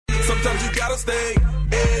sometimes you gotta stay in.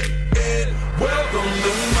 Welcome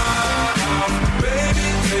to my house, baby,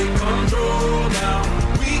 take control now.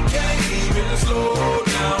 We can't even slow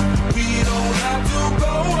down. We don't have to go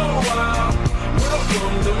a while.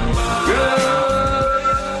 Welcome to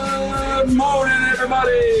my Good morning,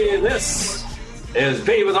 everybody. This is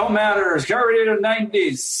Pete with Home Matters, carried at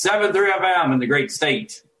 97.3 FM in the great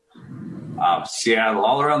state of Seattle.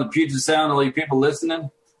 All around the Puget Sound, all you people listening.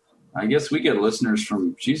 I guess we get listeners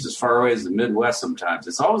from, as far away as the Midwest sometimes.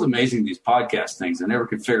 It's always amazing, these podcast things. I never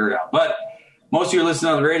could figure it out. But most of you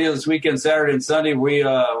listening on the radio this weekend, Saturday and Sunday, we're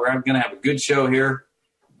going to have a good show here.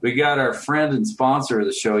 We got our friend and sponsor of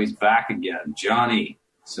the show. He's back again, Johnny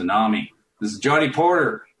Tsunami. This is Johnny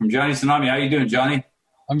Porter from Johnny Tsunami. How you doing, Johnny?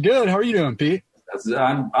 I'm good. How are you doing, Pete?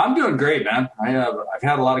 I'm doing great, man. I've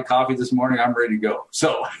had a lot of coffee this morning. I'm ready to go.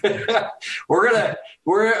 So this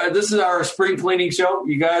is our spring cleaning show.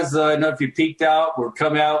 You guys know if you peeked out, we're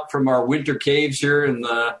coming out from our winter caves here in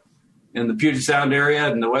the Puget Sound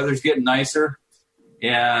area, and the weather's getting nicer.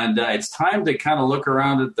 And it's time to kind of look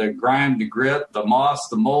around at the grime, the grit, the moss,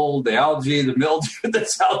 the mold, the algae, the mildew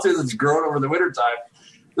that's out there that's grown over the wintertime.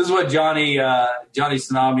 This is what Johnny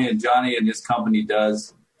Tsunami and Johnny and his company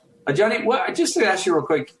does. Johnny, just to ask you real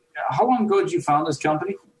quick, how long ago did you found this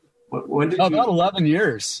company? When did about 11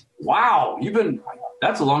 years. Wow,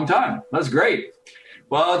 that's a long time. That's great.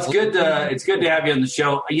 Well, it's good to have you on the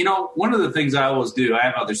show. You know, one of the things I always do, I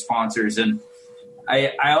have other sponsors, and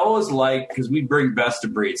I always like, because we bring best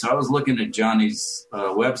of breed. So I was looking at Johnny's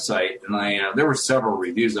website, and there were several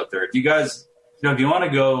reviews up there. If you guys, if you want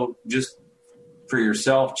to go just for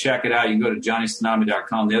yourself, check it out. You can go to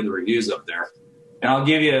johnnystsunami.com. They have the reviews up there. And I'll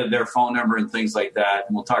give you their phone number and things like that,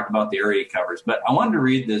 and we'll talk about the area it covers. But I wanted to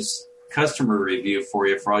read this customer review for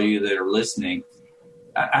you, for all you that are listening.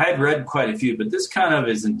 I had read quite a few, but this kind of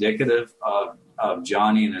is indicative of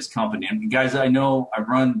Johnny and his company. And guys, I know I've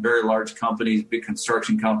run very large companies, big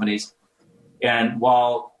construction companies, and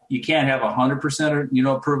while you can't have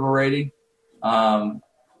 100% approval rating, Johnny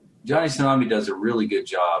Tsunami does a really good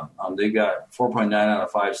job. They've got 4.9 out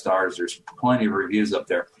of 5 stars. There's plenty of reviews up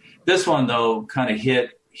there. This one, though, kind of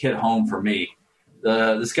hit home for me.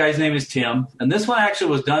 This guy's name is Tim, and this one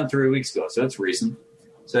actually was done 3 weeks ago, so it's recent.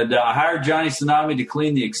 Said, I hired Johnny Tsunami to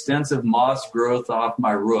clean the extensive moss growth off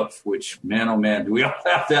my roof, which, man, oh, man, do we all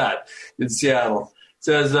have that in Seattle.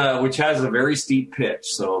 Says, which has a very steep pitch,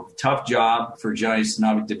 so tough job for Johnny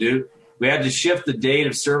Tsunami to do. We had to shift the date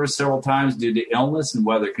of service several times due to illness and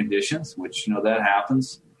weather conditions, which, that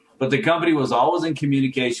happens. But the company was always in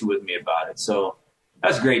communication with me about it, so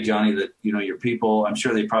that's great, Johnny, that, your people, I'm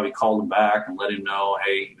sure they probably called him back and let him know,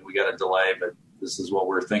 hey, we got a delay, but this is what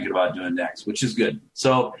we're thinking about doing next, which is good.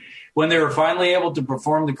 So when they were finally able to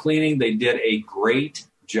perform the cleaning, they did a great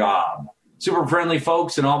job. Super friendly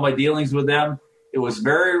folks in all my dealings with them. It was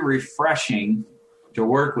very refreshing to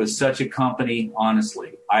work with such a company,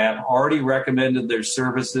 honestly. I have already recommended their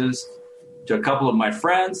services to a couple of my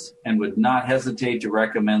friends and would not hesitate to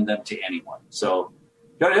recommend them to anyone. So,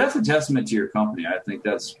 Johnny, that's a testament to your company. I think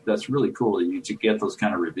that's really cool that you get those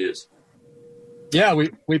kind of reviews. Yeah,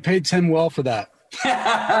 we paid Tim well for that.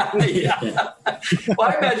 Yeah. Well,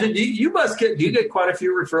 I imagine you get quite a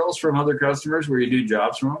few referrals from other customers where you do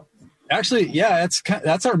jobs from them? Actually, yeah,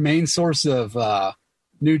 that's our main source of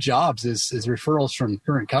new jobs is referrals from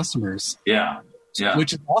current customers. Yeah.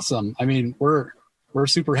 Which is awesome. I mean, we're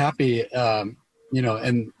super happy, and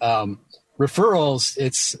referrals.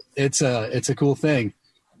 It's a cool thing.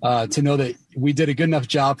 To know that we did a good enough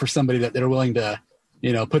job for somebody that they're willing to,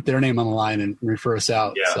 put their name on the line and refer us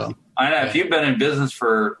out. Yeah. So, I know if you've been in business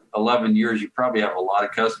for 11 years, you probably have a lot of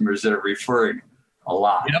customers that are referring a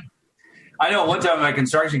lot. Yep. I know one time in my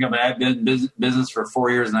construction company, I had been in business for 4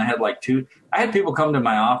 years, and I had people come to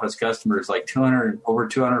my office, customers, like over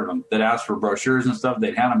 200 of them, that asked for brochures and stuff.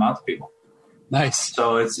 They'd hand them out to people. Nice.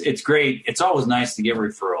 So it's great. It's always nice to get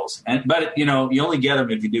referrals, but you only get them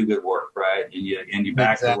if you do good work, right? And you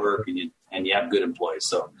back the work and you have good employees.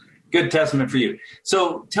 So good testament for you.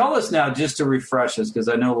 So tell us now, just to refresh us, because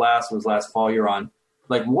I know last fall you're on.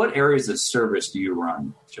 Like, what areas of service do you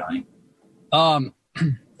run, Johnny?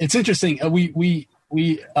 It's interesting. We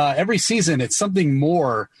every season it's something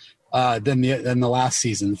more than the last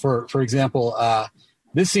season. For example,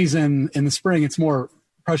 this season in the spring it's more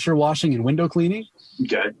pressure washing and window cleaning.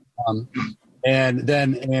 Okay. And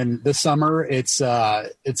then in the summer it's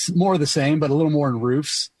more the same, but a little more in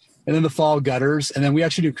roofs. And then the fall gutters, and then we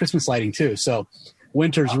actually do Christmas lighting too. So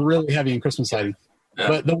winter's really heavy in Christmas lighting. Yeah.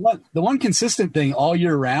 But the one consistent thing all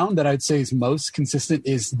year round that I'd say is most consistent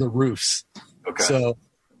is the roofs. Okay. So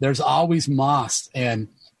there's always moss, and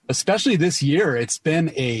especially this year, it's been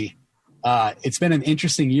a It's been an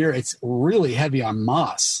interesting year. It's really heavy on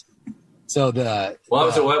moss. So it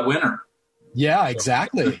was a wet winter. Yeah,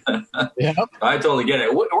 exactly. Yep. I totally get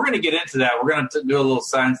it. We're going to get into that. We're going to do a little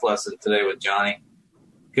science lesson today with Johnny,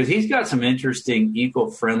 because he's got some interesting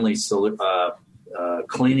eco-friendly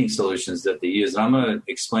cleaning solutions that they use. And I'm going to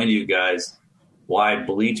explain to you guys why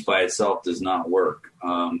bleach by itself does not work.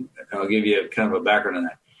 I'll give you kind of a background on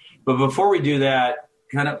that. But before we do that,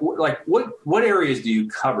 kind of like what areas do you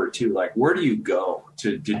cover too? Like, where do you go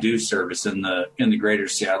to do service in the greater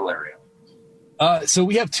Seattle area? So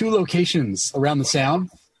we have 2 locations around the Sound,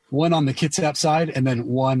 one on the Kitsap side and then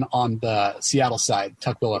one on the Seattle side,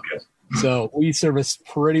 Tuckville. Okay. So we service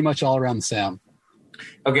pretty much all around the Sound.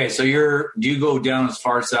 Okay, so do you go down as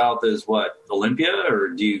far south as what, Olympia,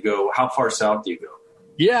 or how far south do you go?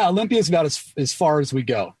 Yeah, Olympia is about as far as we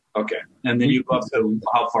go. Okay, and then you go up to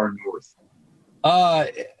how far north?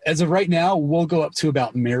 As of right now, we'll go up to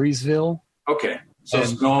about Marysville. Okay, so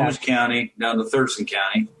Snohomish County down to Thurston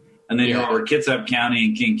County. And then you're over Kitsap County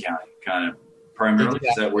and King County, kind of primarily. Exactly.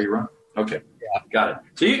 Is that where you run? Okay. Yeah. Got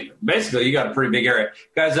it. So you got a pretty big area.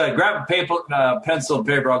 Guys, grab a paper, pencil and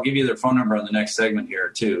paper. I'll give you their phone number on the next segment here,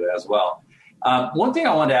 too, as well. One thing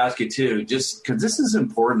I wanted to ask you, too, just because this is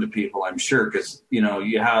important to people, I'm sure, because,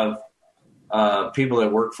 you have people that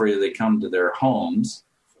work for you, they come to their homes.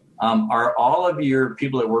 Are all of your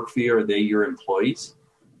people that work for you, are they your employees?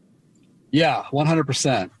 Yeah,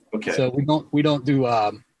 100%. Okay. So we don't do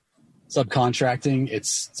subcontracting.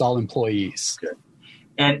 It's all employees. Okay.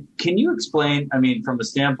 And can you explain, from a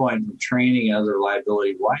standpoint of training and other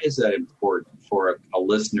liability, why is that important for a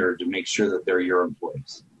listener to make sure that they're your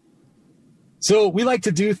employees? So we like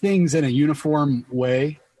to do things in a uniform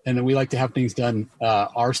way, and then we like to have things done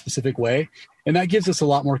our specific way. And that gives us a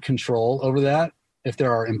lot more control over that. If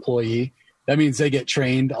they're our employee, that means they get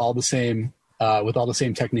trained all the same with all the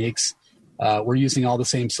same techniques. We're using all the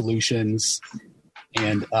same solutions.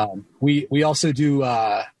 And we also do,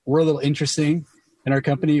 we're a little interesting in our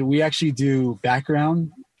company. We actually do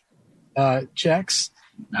background checks.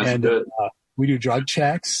 That's and good. We do drug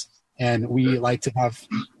checks, and we like to have,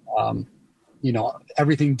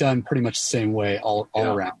 everything done pretty much the same way all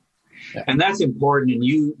around. Yeah. And that's important. And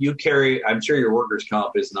you carry, I'm sure your workers'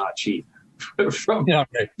 comp is not cheap from a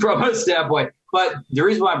standpoint. But the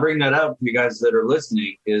reason why I bring that up, you guys that are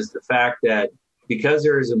listening, is the fact that because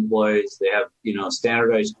there is employees, they have,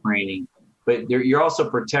 standardized training, but you're also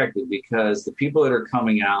protected because the people that are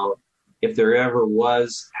coming out, if there ever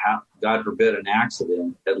was, God forbid, an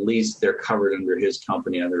accident, at least they're covered under his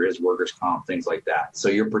company, under his workers' comp, things like that. So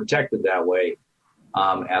you're protected that way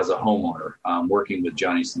as a homeowner working with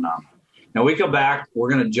Johnny Tsunami. Now we come back, we're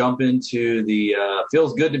going to jump into the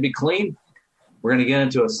Feels Good to Be Clean. We're going to get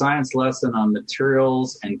into a science lesson on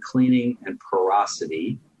materials and cleaning and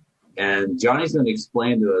porosity. And Johnny's going to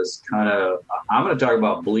explain to us I'm going to talk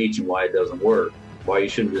about bleach and why it doesn't work, why you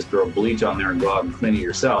shouldn't just throw bleach on there and go out and clean it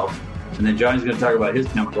yourself. And then Johnny's going to talk about his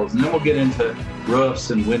chemicals. And then we'll get into roofs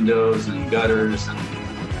and windows and gutters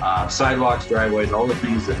and sidewalks, driveways, all the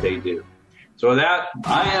things that they do. So with that,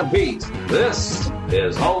 I am Pete. This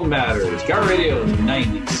is Home Matters, Car Radio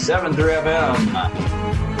 97.3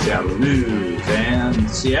 FM, Seattle News and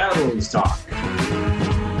Seattle's Talk.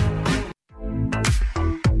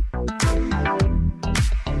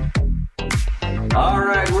 All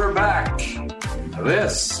right, we're back.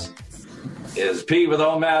 This is Pete with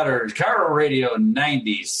All Matters, Car Radio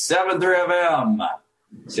 97.3 FM,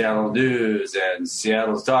 Seattle News and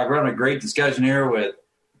Seattle's Talk. We're having a great discussion here with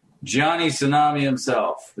Johnny Tsunami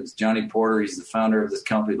himself. It's Johnny Porter. He's the founder of this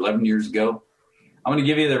company 11 years ago. I'm going to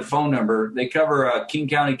give you their phone number. They cover King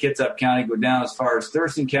County, Kitsap County, go down as far as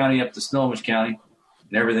Thurston County up to Snohomish County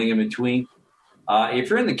and everything in between. If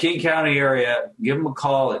you're in the King County area, give them a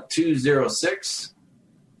call at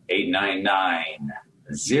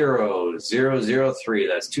 206-899-0003.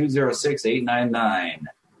 That's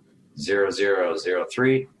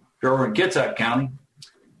 206-899-0003. If you're over in Kitsap County,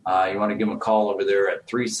 you want to give them a call over there at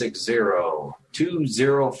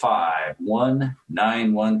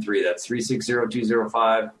 360-205-1913. That's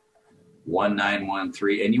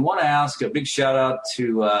 360-205-1913. And you want to ask a big shout out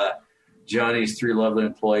to Johnny's 3 lovely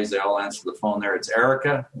employees. They all answer the phone there. It's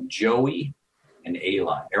Erica, Joey, and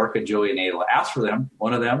Ayla. Erica, Joey, and Ayla. Ask for them,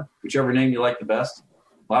 one of them, whichever name you like the best.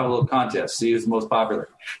 We'll have a little contest, see who's the most popular.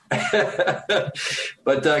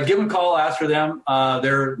 But give them a call, ask for them.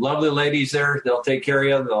 They're lovely ladies there. They'll take care of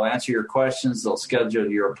you. They'll answer your questions. They'll schedule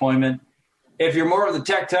your appointment. If you're more of the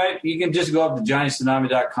tech type, you can just go up to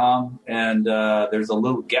johnnystsunami.com, and there's a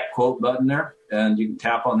little get quote button there, and you can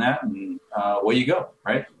tap on that, and away you go,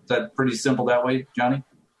 right? Is that pretty simple that way, Johnny?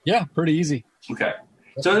 Yeah, pretty easy. Okay.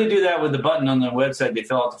 So they do that with the button on the website. They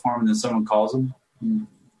fill out the form and then someone calls them.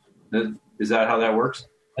 Is that how that works?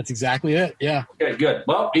 That's exactly it. Yeah. Okay, good.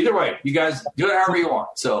 Well, either way, you guys do it however you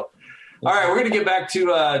want. So, all right, we're going to get back to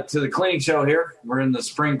the cleaning show here. We're in the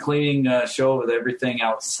spring cleaning show with everything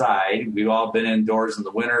outside. We've all been indoors in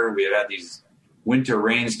the winter. We've had these winter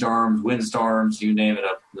rainstorms, windstorms, you name it,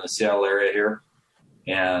 up in the Seattle area here.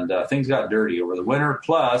 And things got dirty over the winter.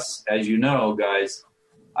 Plus, as you know, guys,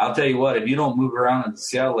 I'll tell you what, if you don't move around in the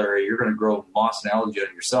Seattle area, you're going to grow moss and algae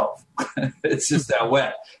on yourself. It's just that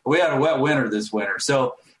wet. We had a wet winter this winter.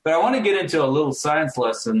 So, but I want to get into a little science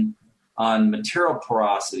lesson on material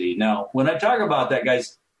porosity. Now, when I talk about that,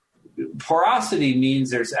 guys, porosity means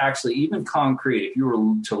there's actually, even concrete, if you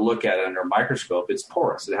were to look at it under a microscope, it's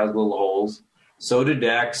porous. It has little holes. So do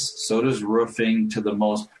decks. So does roofing to the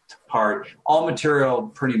most part. All material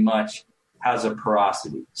pretty much has a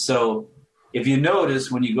porosity. So if you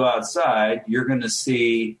notice when you go outside, you're going to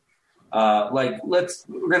see, we're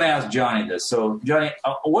going to ask Johnny this. So Johnny,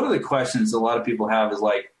 one of the questions a lot of people have is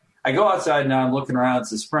like, I go outside now, I'm looking around,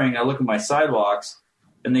 it's the spring, I look at my sidewalks,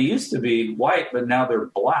 and they used to be white, but now they're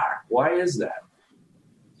black. Why is that?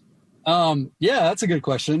 Yeah, that's a good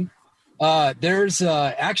question. There's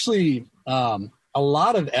actually a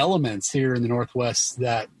lot of elements here in the Northwest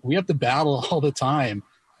that we have to battle all the time.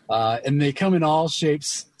 And they come in all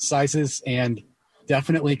shapes, sizes, and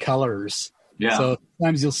definitely colors. Yeah. So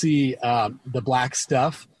sometimes you'll see the black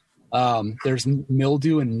stuff. There's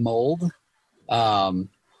mildew and mold.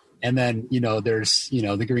 And then, there's,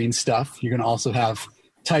 the green stuff. You're going to also have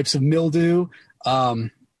types of mildew.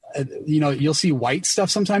 You'll see white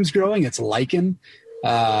stuff sometimes growing. It's lichen.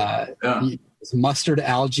 It's mustard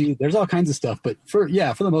algae. There's all kinds of stuff. But for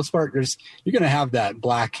the most part, you're going to have that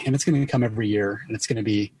black, and it's going to come every year, and it's going to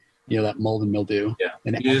be, that mold and mildew. Yeah.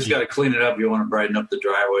 And you just got to clean it up. You want to brighten up the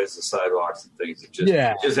driveways, the sidewalks, and things. It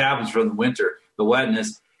just happens from the winter, the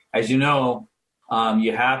wetness. As you know,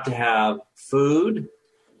 you have to have food,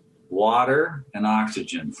 water, and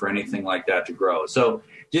oxygen for anything like that to grow. So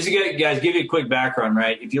just to give you a quick background,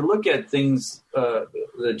 right? If you look at things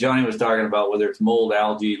that Johnny was talking about, whether it's mold,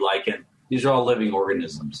 algae, lichen, these are all living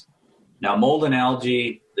organisms. Now, mold and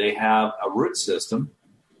algae, they have a root system.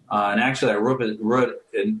 And actually, that root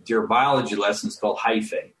in your biology lesson is called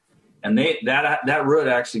hyphae. And that root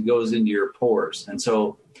actually goes into your pores. And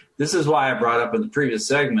so this is why I brought up in the previous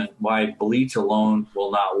segment why bleach alone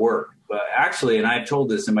will not work. But actually, and I told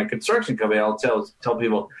this in my construction company, I'll tell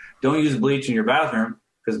people, don't use bleach in your bathroom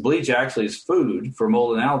because bleach actually is food for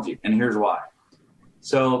mold and algae. And here's why.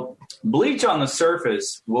 So bleach on the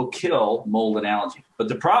surface will kill mold and algae. But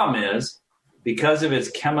the problem is, because of its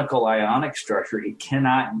chemical ionic structure, it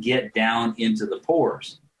cannot get down into the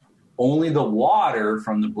pores. Only the water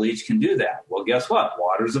from the bleach can do that. Well, guess what?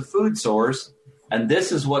 Water is a food source, and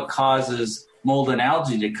this is what causes mold and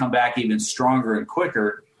algae to come back even stronger and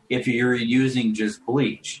quicker if you're using just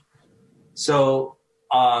bleach. So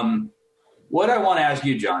what I want to ask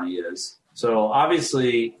you, Johnny, is, so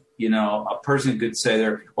obviously, a person could say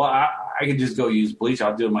there, well, I can just go use bleach.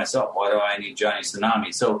 I'll do it myself. Why do I need Johnny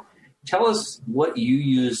Tsunami? So tell us what you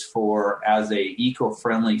use as a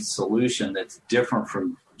eco-friendly solution that's different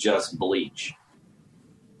from just bleach.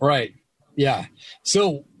 Right. Yeah.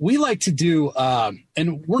 So we like to do,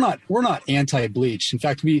 and we're not anti-bleach. In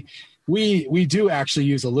fact, we do actually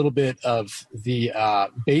use a little bit of the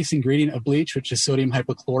base ingredient of bleach, which is sodium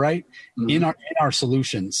hypochlorite, in our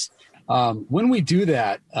solutions. When we do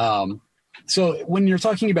that, so when you're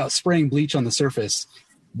talking about spraying bleach on the surface,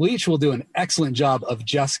 bleach will do an excellent job of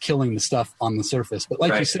just killing the stuff on the surface. But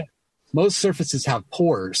like you said, most surfaces have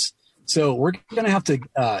pores. So we're going to have to,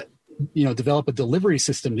 develop a delivery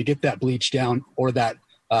system to get that bleach down, or that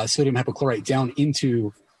sodium hypochlorite down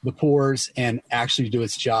into the pores and actually do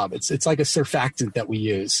its job. It's like a surfactant that we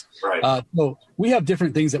use. Right. So we have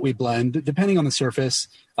different things that we blend depending on the surface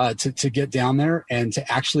to get down there and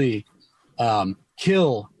to actually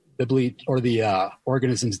kill the bleach or the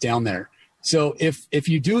organisms down there. So if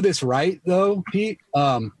you do this right, though, Pete,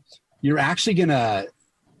 you're actually going to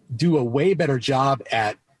do a way better job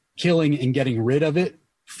at killing and getting rid of it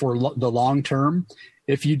for the long term.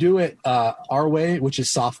 If you do it our way, which is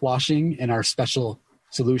soft washing in our special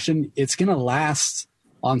solution, it's going to last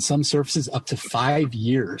on some surfaces up to 5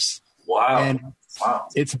 years. Wow. And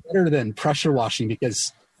it's better than pressure washing,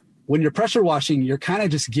 because when you're pressure washing, you're kind of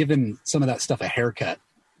just giving some of that stuff a haircut,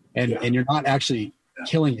 and you're not actually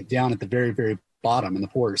killing it down at the very, very bottom in the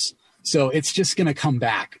pores. So it's just going to come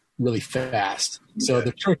back really fast. So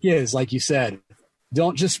the trick is, like you said,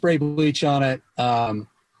 don't just spray bleach on it.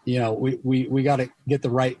 We got to get the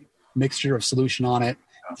right mixture of solution on it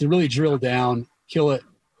to really drill down, kill it,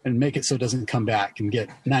 and make it so it doesn't come back and get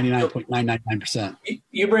 99.999%.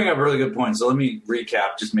 You bring up a really good point. So let me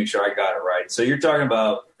recap, just make sure I got it right. So you're talking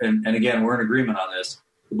about, and again, we're in agreement on this,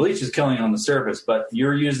 the bleach is killing on the surface, but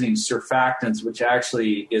you're using surfactants, which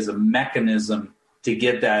actually is a mechanism to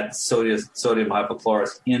get that sodium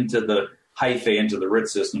hypochlorous into the hyphae, into the root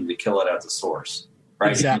system to kill it at the source,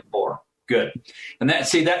 right? Exactly. Good. And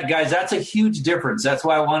that, guys, that's a huge difference. That's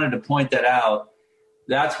why I wanted to point that out.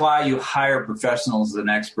 That's why you hire professionals and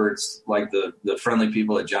experts like the friendly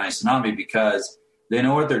people at Johnny Tsunami, because they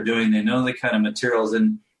know what they're doing. They know the kind of materials,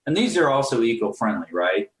 and these are also eco-friendly,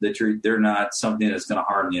 right? They're not something that's going to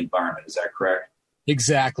harm the environment. Is that correct?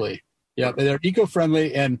 Exactly. Yeah, they're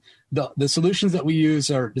eco-friendly, and the solutions that we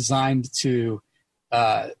use are designed to,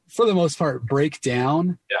 for the most part, break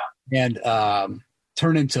down and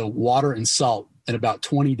turn into water and salt in about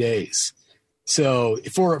 20 days. So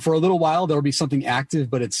for a little while, there will be something active,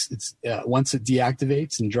 but it's once it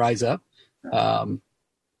deactivates and dries up,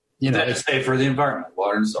 it's safe for the environment,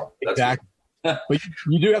 water and salt. Exactly. But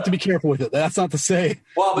you do have to be careful with it. That's not to say.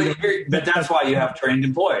 Well, but that's why you have trained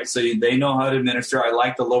employees. So they know how to administer. I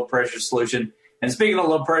like the low pressure solution. And speaking of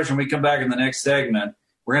low pressure, when we come back in the next segment,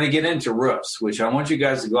 we're going to get into roofs, which I want you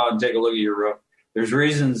guys to go out and take a look at your roof. There's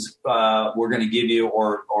reasons we're going to give you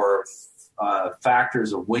or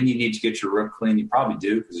factors of when you need to get your roof clean. You probably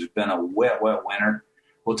do because there's been a wet winter.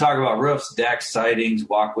 We'll talk about roofs, decks, sidings,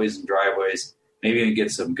 walkways, and driveways. Maybe even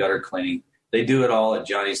get some gutter cleaning. They do it all at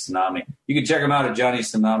Johnny Tsunami. You can check them out at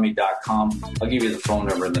johnnystsunami.com. I'll give you the phone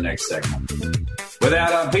number in the next segment. With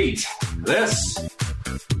that, I'm Pete. This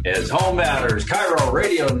is Home Matters, Cairo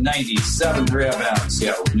Radio 97.3 FM,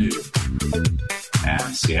 Seattle News,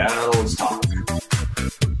 and Seattle's Talk.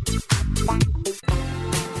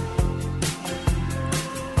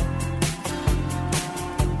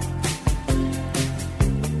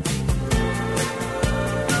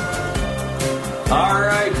 All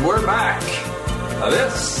right, we're back.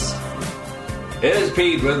 This is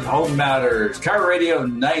Pete with Home Matters, Cairo Radio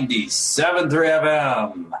 97.3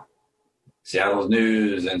 FM, Seattle's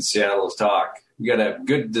News and Seattle's Talk. We got a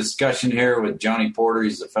good discussion here with Johnny Porter.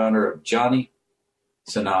 He's the founder of Johnny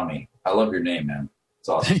Tsunami. I love your name, man. It's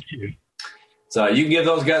awesome. Thank you. So you can give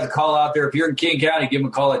those guys a call out there. If you're in King County, give them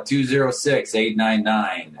a call at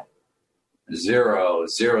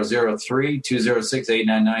 206-899-0003,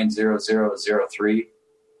 206-899-0003.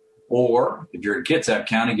 Or if you're in Kitsap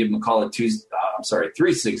County, give them a call at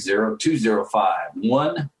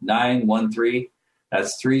 360-205-1913.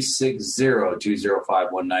 That's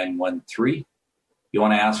 360-205-1913. You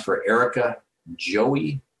want to ask for Erica,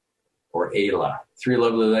 Joey, or Ayla. 3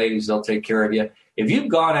 lovely ladies. They'll take care of you. If you've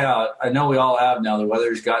gone out, I know we all have now. The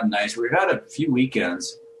weather's gotten nicer. We've had a few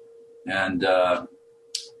weekends, and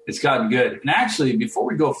it's gotten good. And actually, before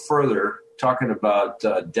we go further, talking about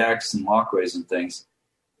decks and walkways and things,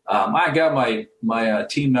 I got my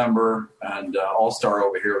team member and all-star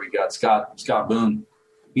over here. We got Scott Boone.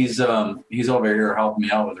 He's over here helping me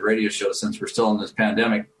out with the radio show since we're still in this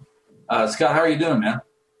pandemic. Scott, how are you doing, man?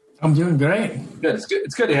 I'm doing great. Good. It's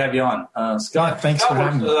good to have you on. Scott, yeah, thanks for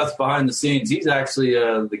having me. That's behind the scenes. He's actually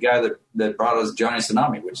the guy that brought us Johnny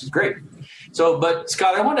Tsunami, which is great. So, but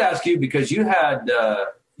Scott, I wanted to ask you because you had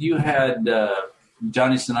Johnny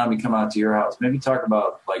Tsunami come out to your house. Maybe talk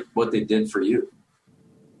about like what they did for you.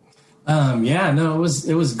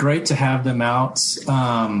 It was great to have them out.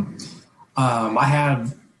 I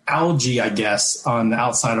have algae, I guess, on the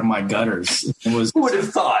outside of my gutters. Who would have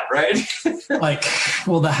thought, right?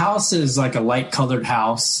 The house is like a light colored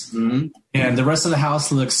house, mm-hmm. and the rest of the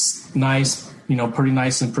house looks nice, pretty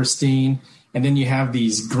nice and pristine. And then you have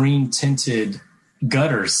these green tinted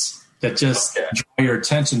gutters that just draw your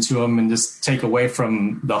attention to them and just take away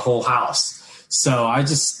from the whole house. So I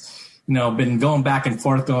just, been going back and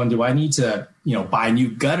forth going, do I need to, buy new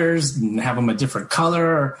gutters and have them a different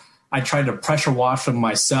color? I tried to pressure wash them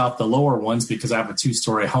myself, the lower ones, because I have a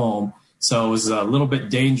 2-story home. So it was a little bit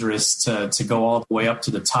dangerous to go all the way up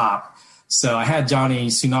to the top. So I had Johnny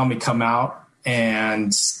Tsunami come out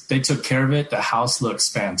and they took care of it. The house looks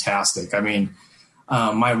fantastic. I mean,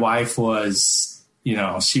 my wife was,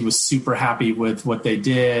 she was super happy with what they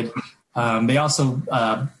did. They also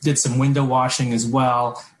did some window washing as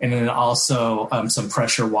well, and then also some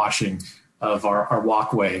pressure washing of our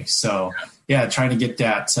walkway. So, yeah, trying to get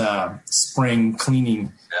that spring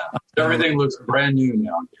cleaning. Yeah. Everything looks brand new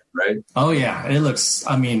now, right? Oh, yeah. It looks,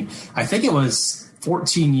 I think it was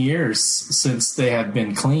 14 years since they had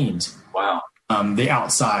been cleaned. Wow. The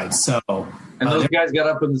outside. So, and those guys got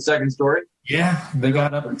up in the second story? Yeah, they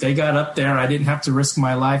got up there. I didn't have to risk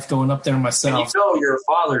my life going up there myself. And you're a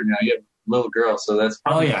father now. You have a little girl, so that's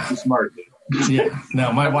probably too smart. Dude. Yeah.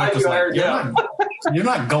 No, my wife was like, you're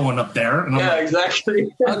not going up there. And I'm like,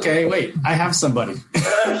 exactly. Okay, wait, I have somebody.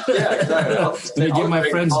 Yeah, exactly. Let me give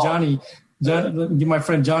my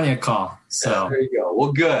friend Johnny a call. So there you go.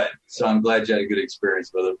 Well, good. So I'm glad you had a good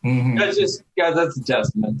experience with him. Mm-hmm. Guys, that's a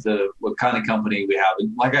testament to what kind of company we have.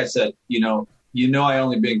 And like I said, I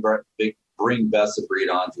only bring best of breed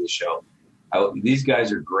onto the show. These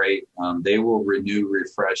guys are great. They will renew,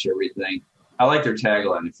 refresh everything. I like their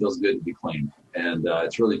tagline. It feels good to be clean. And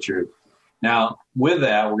it's really true. Now, with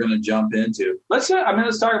that, we're going to jump into let's talk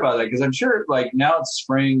about that, because I'm sure now it's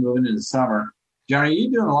spring, moving into summer. John, are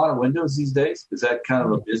you doing a lot of windows these days? Is that kind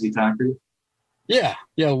of a busy time for you? Yeah.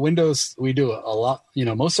 Windows, we do a lot.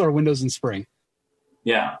 Most of our windows in spring.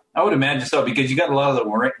 Yeah, I would imagine so, because you got a lot of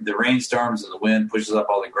the rainstorms and the wind pushes up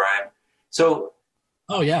all the grime. So,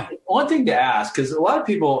 one thing to ask, because a lot of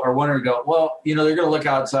people are wondering, they're going to look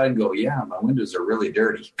outside and go, yeah, my windows are really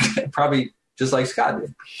dirty. Probably just like Scott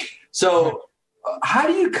did. So how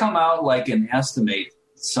do you come out and estimate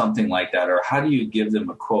something like that? Or how do you give them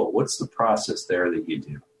a quote? What's the process there that you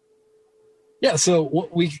do? Yeah. So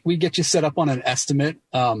we get you set up on an estimate.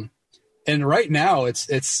 And right now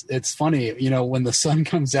it's funny, when the sun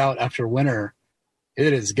comes out after winter,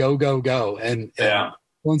 it is go, go, go. And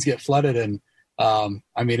phones get flooded, and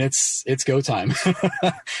it's go time.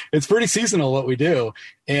 It's pretty seasonal what we do.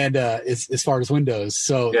 And as far as windows.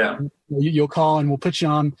 So you'll call and we'll put you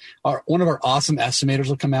on one of our awesome estimators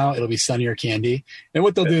will come out. It'll be Sunny or Candy. And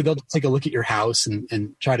what they'll do, they'll take a look at your house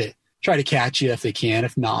and try to catch you if they can.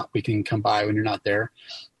 If not, we can come by when you're not there.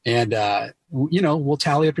 And, we'll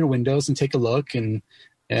tally up your windows and take a look and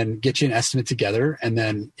get you an estimate together. And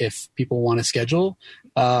then if people want to schedule,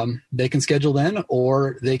 they can schedule then,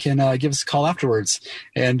 or they can give us a call afterwards.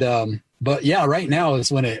 And but right now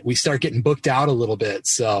is when we start getting booked out a little bit.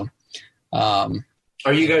 So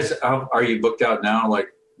are you guys are you booked out now,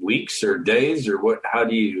 weeks or days, or what? How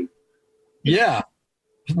do you? Yeah.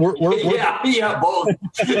 We're both.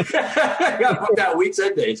 Got booked out weeks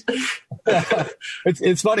and days.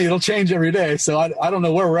 It's funny. It'll change every day. So I don't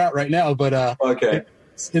know where we're at right now, but okay.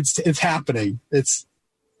 It's happening. It's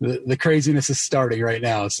the craziness is starting right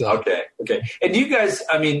now. So okay. And you guys,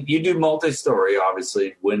 you do multi-story,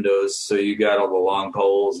 obviously, windows. So you got all the long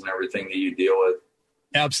poles and everything that you deal with.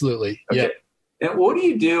 Absolutely. Okay. Yeah. And what do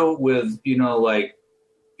you do with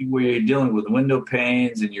where you're dealing with window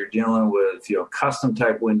panes and you're dealing with custom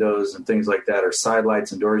type windows and things like that, or side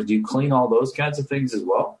lights and doors? Do you clean all those kinds of things as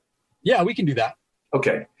well? Yeah, we can do that.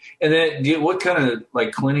 Okay. And then what kind of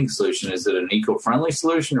cleaning solution? Is it an eco-friendly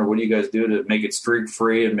solution, or what do you guys do to make it streak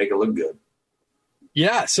free and make it look good?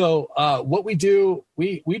 Yeah. So what we do,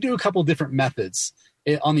 we do a couple different methods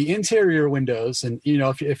on the interior windows. And,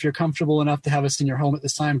 if you're comfortable enough to have us in your home at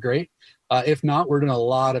this time, great. If not, we're doing a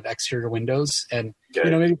lot of exterior windows, and,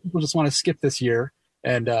 maybe people just want to skip this year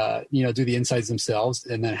and, do the insides themselves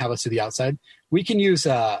and then have us do the outside. We can use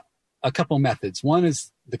a couple methods. One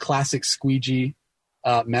is the classic squeegee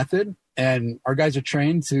method, and our guys are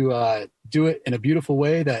trained to do it in a beautiful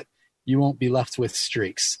way that you won't be left with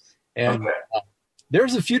streaks. And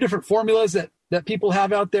there's a few different formulas that people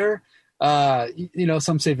have out there.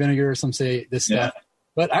 Some say vinegar, some say this stuff.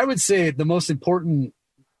 But I would say the most important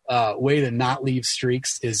way to not leave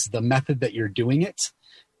streaks is the method that you're doing it.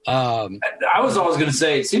 I was always going to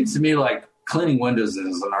say, it seems to me like cleaning windows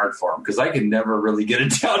is an art form, because I can never really get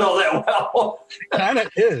it down all that well. Kind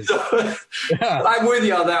of is. I'm with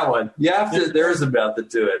you on that one. You have to. There is a method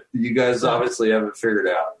to it. You guys obviously haven't figured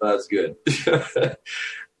out. That's good.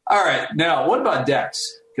 All right. Now, what about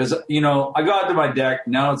decks? Because, I go out to my deck.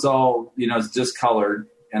 Now it's all, it's discolored,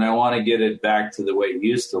 and I want to get it back to the way it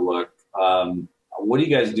used to look. What do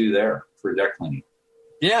you guys do there for deck cleaning?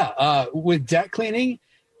 Yeah. With deck cleaning,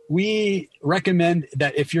 we recommend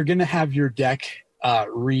that if you're going to have your deck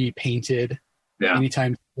repainted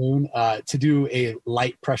anytime soon, to do a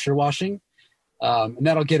light pressure washing. And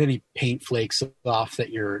that'll get any paint flakes off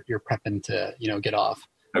that you're prepping to, get off.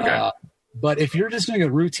 Okay. But if you're just doing a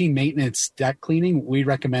routine maintenance deck cleaning, we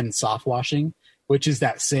recommend soft washing, which is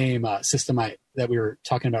that same system that we were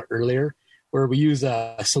talking about earlier, where we use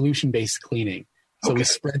a solution-based cleaning. So we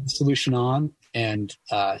spread the solution on, and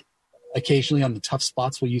occasionally on the tough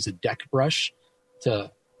spots, we'll use a deck brush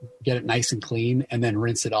to get it nice and clean, and then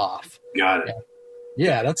rinse it off. Got it.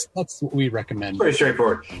 Yeah, that's what we recommend. Pretty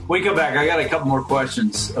straightforward. When we come back, I got a couple more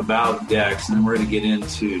questions about decks, and then we're going to get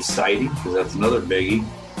into siding, because that's another biggie.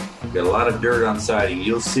 We've got a lot of dirt on siding.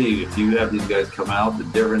 You'll see if you have these guys come out, the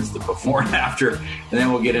difference, the before and after, and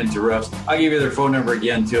then we'll get into roofs. I'll give you their phone number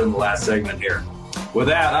again, too, in the last segment here. With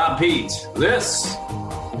that, I'm Pete. This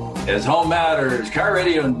is Home Matters, Car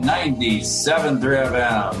Radio 97.3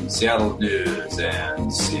 FM, Seattle News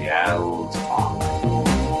and Seattle Talk.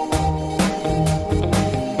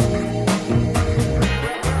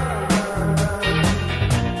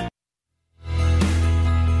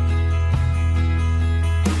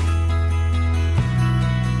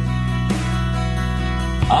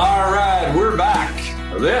 All right, we're back.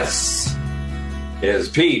 This is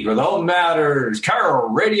Pete with Home Matters, Car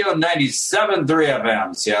Radio 97.3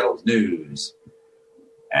 FM, Seattle's News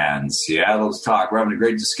and Seattle's Talk. We're having a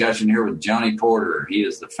great discussion here with Johnny Porter. He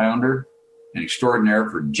is the founder and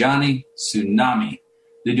extraordinaire for Johnny Tsunami.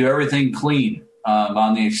 They do everything clean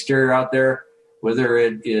on the exterior out there, whether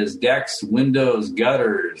it is decks, windows,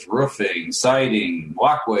 gutters, roofing, siding,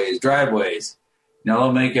 walkways, driveways. You know,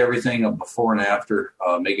 they'll make everything a before and after,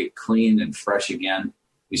 make it clean and fresh again.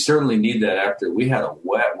 We certainly need that after we had a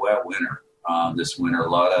wet winter this winter. A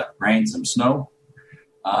lot of rain, some snow,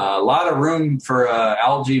 a lot of room for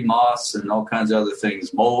algae, moss, and all kinds of other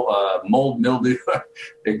things. Mold, mildew,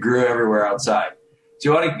 it grew everywhere outside.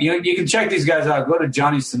 So you can check these guys out. Go to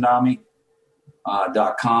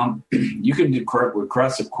johnnystsunami.com. You can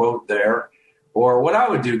request a quote there. Or what I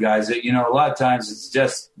would do, guys, a lot of times it's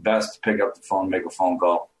just best to pick up the phone, make a phone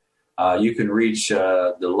call. You can reach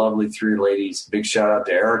the lovely three ladies. Big shout out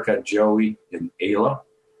to Erica, Joey, and Ayla.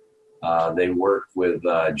 They work with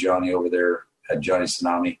Johnny over there at Johnny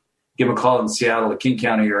Tsunami. Give them a call in Seattle, the King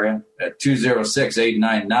County area at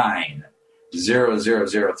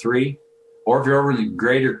 206-899-0003. Or if you're over in the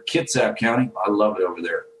greater Kitsap County, I love it over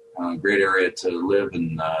there. Great area to live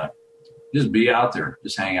and just be out there.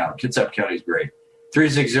 Just hang out. Kitsap County is great.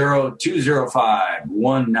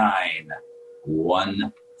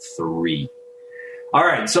 360-205-1913. All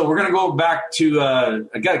right, so we're going to go back to I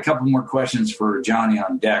got a couple more questions for Johnny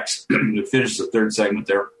on decks. We finished the third segment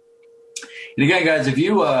there. And again, guys, if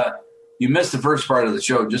you missed the first part of the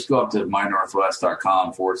show, just go up to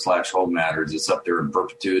mynorthwest.com/Home Matters. It's up there in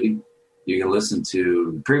perpetuity. You can listen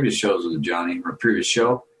to the previous shows with Johnny, or previous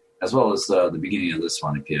show, as well as the beginning of this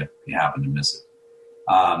one if you happen to miss it.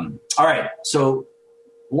 All right, so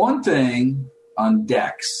one thing on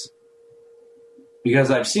decks,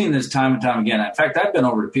 because I've seen this time and time again. In fact, I've been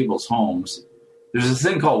over to people's homes. There's this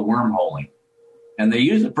thing called wormholing, and they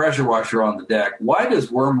use a pressure washer on the deck. Why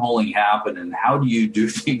does wormholing happen, and how do you do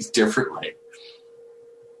things differently?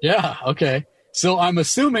 Yeah, okay. So I'm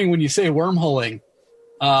assuming when you say wormholing,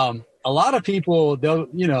 a lot of people, they'll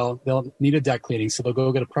need a deck cleaning, so they'll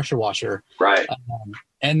go get a pressure washer. Right.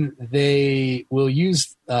 And they will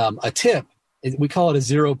use a tip. We call it a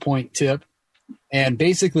 0-point tip. And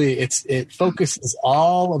basically, it focuses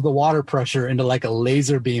all of the water pressure into like a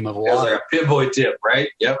laser beam of water. It's like a pinboy tip, right?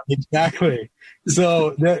 Yep. Exactly.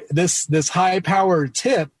 So this high-powered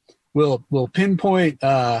tip will pinpoint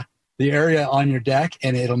the area on your deck,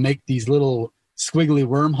 and it'll make these little squiggly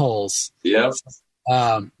wormholes. Yep.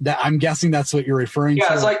 That I'm guessing that's what you're referring to.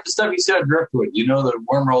 Yeah, it's like the stuff you said, driftwood. You know, the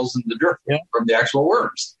wormholes in the driftwood from the actual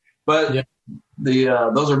worms. But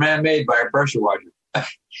those are man-made by a pressure washer.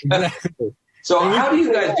 Exactly. So how do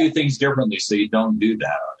you guys do things differently so you don't do that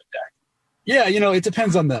on a deck? Yeah, it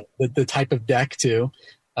depends on the type of deck too.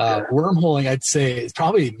 Wormholing, I'd say, is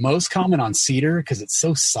probably most common on cedar because it's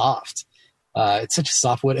so soft. It's such a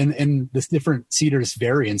soft wood, and this different cedars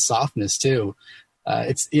vary in softness too.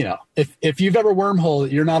 It's if you've ever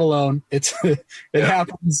wormhole, you're not alone. It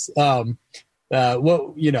happens.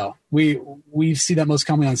 We see that most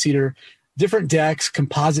commonly on cedar. Different decks,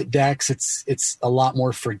 composite decks, it's a lot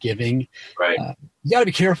more forgiving. Right. You got to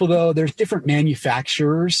be careful though. There's different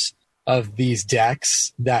manufacturers of these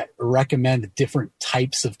decks that recommend different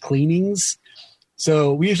types of cleanings.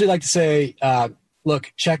 So we usually like to say,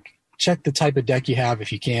 look, check the type of deck you have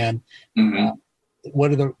if you can. Mm-hmm.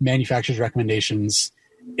 What are the manufacturer's recommendations?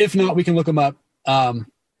 If not, we can look them up.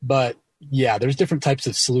 But yeah, there's different types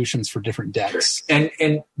of solutions for different decks. And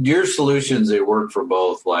your solutions, they work for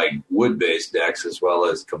both like wood-based decks as well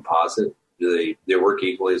as composite. Do they work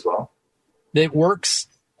equally as well? It works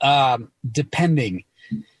depending.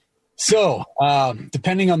 So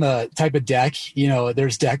depending on the type of deck,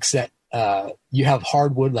 there's decks that you have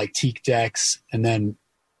hardwood like teak decks, and then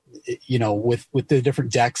with the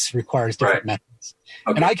different decks requires different methods.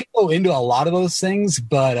 Okay. And I could go into a lot of those things,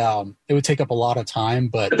 but it would take up a lot of time.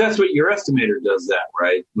 But that's what your estimator does, that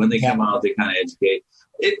right? When they come out, they kind of educate.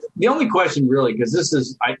 The only question, really, because this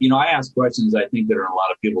is, I ask questions I think that are in a lot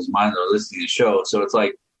of people's mind that are listening to the show. So it's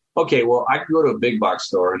like, okay, well, I could go to a big box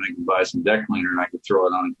store and I can buy some deck cleaner and I could throw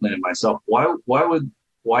it on and clean it myself. Why would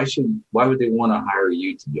they want to hire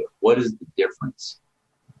you to do it? What is the difference?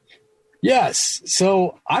 Yes.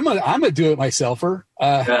 So I'm a do-it-myselfer.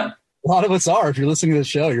 A lot of us are. If you're listening to the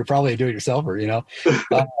show, you're probably a do-it-yourselfer, you know.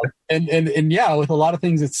 And yeah, with a lot of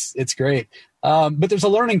things, it's great. But there's a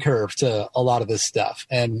learning curve to a lot of this stuff,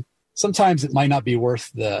 and sometimes it might not be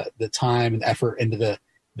worth the time and effort into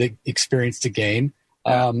the experience to gain.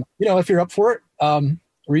 You know, if you're up for it,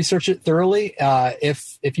 research it thoroughly.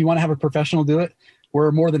 If you want to have a professional do it,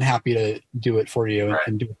 we're more than happy to do it for you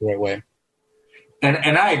and do it the right way.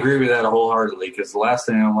 And I agree with that wholeheartedly, because the last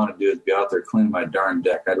thing I want to do is be out there cleaning my darn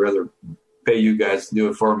deck. I'd rather pay you guys to do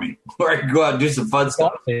it for me, or I can go out and do some fun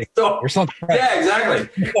stuff. So, yeah, exactly.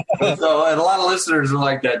 So, and a lot of listeners are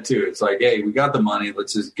like that too. It's like, hey, we got the money.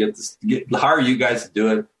 Let's just hire you guys to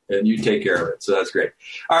do it, and you take care of it. So that's great.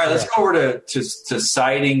 All right, let's go over to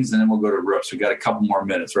sidings, and then we'll go to roofs. We got a couple more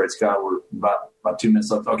minutes, right, Scott? We're about 2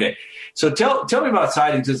 minutes left. Okay, so tell me about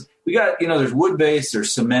sidings. Because we got, you know, there's wood base,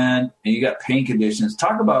 there's cement, and you got paint conditions.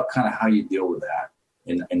 Talk about kind of how you deal with that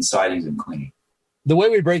in sidings and cleaning. The way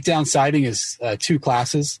we break down siding is 2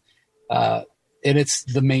 classes, and it's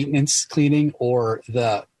the maintenance cleaning or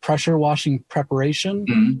the pressure washing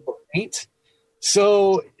preparation for paint.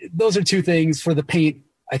 So those are 2 things. For the paint,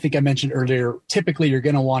 I think I mentioned earlier, typically you're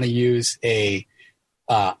going to want to use a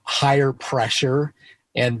higher pressure,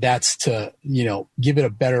 and that's to, you know, give it a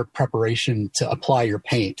better preparation to apply your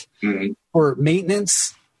paint. For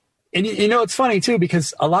maintenance, and you know, it's funny too,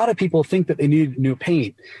 because a lot of people think that they need new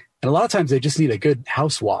paint, and a lot of times they just need a good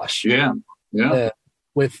house wash. Yeah. And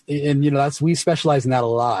you know, we specialize in that a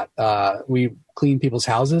lot. We clean people's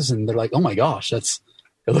houses, and they're like, "Oh my gosh, it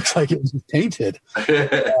looks like it was painted."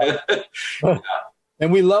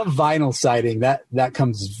 And we love vinyl siding. That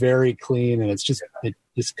comes very clean, and it just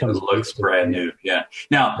comes. It looks brand new. Yeah.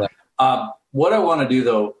 Now, what I want to do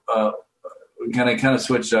though, kind of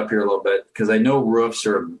switch it up here a little bit, because I know roofs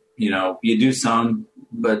are, you know, you do some,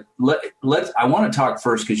 but I want to talk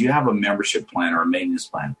first, because you have a membership plan or a maintenance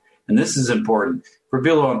plan, and this is important for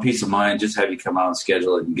people who want peace of mind. Just have you come out and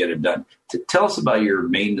schedule it and get it done. Tell us about your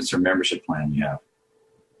maintenance or membership plan you have.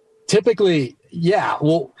 Typically, yeah.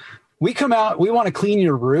 Well, we come out, we want to clean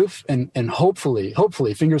your roof, and hopefully,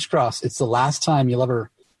 fingers crossed, it's the last time you'll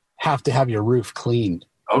ever have to have your roof cleaned.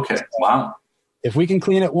 Okay. Wow. If we can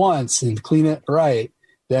clean it once and clean it right,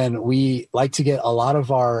 then we like to get a lot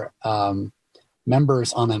of our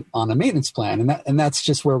members on a maintenance plan, and that's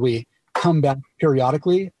just where we come back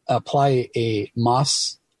periodically, apply a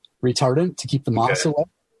moss retardant to keep the moss away,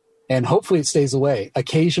 and hopefully it stays away.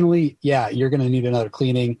 Occasionally, yeah, you're going to need another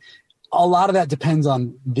cleaning. A lot of that depends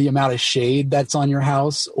on the amount of shade that's on your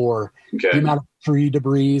house, or the amount of tree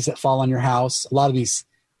debris that fall on your house. A lot of these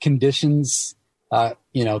conditions,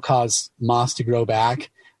 you know, cause moss to grow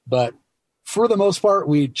back. But for the most part,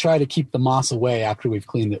 we try to keep the moss away after we've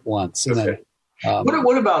cleaned it once. And then,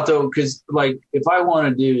 what about though? Because like, if I want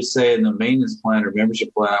to do, say, in the maintenance plan or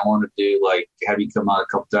membership plan, I want to do like have you come out a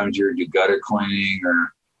couple times a year, do gutter cleaning or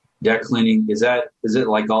deck cleaning. Is it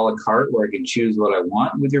like a la carte where I can choose what I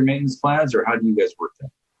want with your maintenance plans, or how do you guys work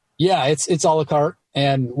that? Yeah, it's a la carte.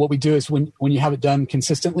 And what we do is when you have it done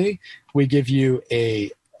consistently, we give you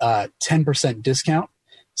a 10% discount.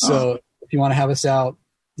 So if you want to have us out,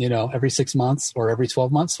 you know, every 6 months or every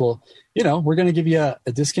 12 months, well, you know, we're going to give you a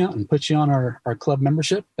discount and put you on our club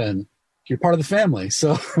membership, and you're part of the family.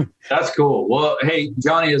 So that's cool. Well, hey,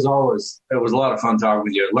 Johnny, as always, it was a lot of fun talking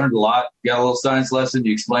with you. I learned a lot. Got a little science lesson.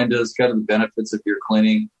 You explained to us kind of the benefits of your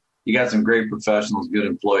cleaning. You got some great professionals, good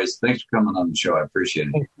employees. Thanks for coming on the show. I appreciate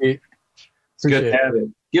it. It's good to have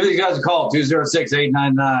you. Give these guys a call,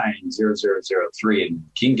 206-899-0003 in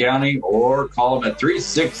King County, or call them at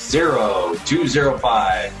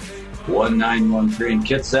 360-205-1913 in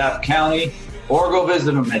Kitsap County, or go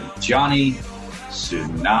visit them at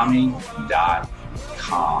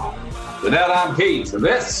JohnnyTsunami.com. With that, I'm Pete.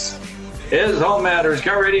 This is Home Matters,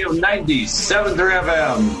 Car Radio 97.3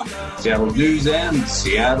 FM, Seattle's news and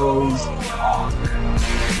Seattle's talk.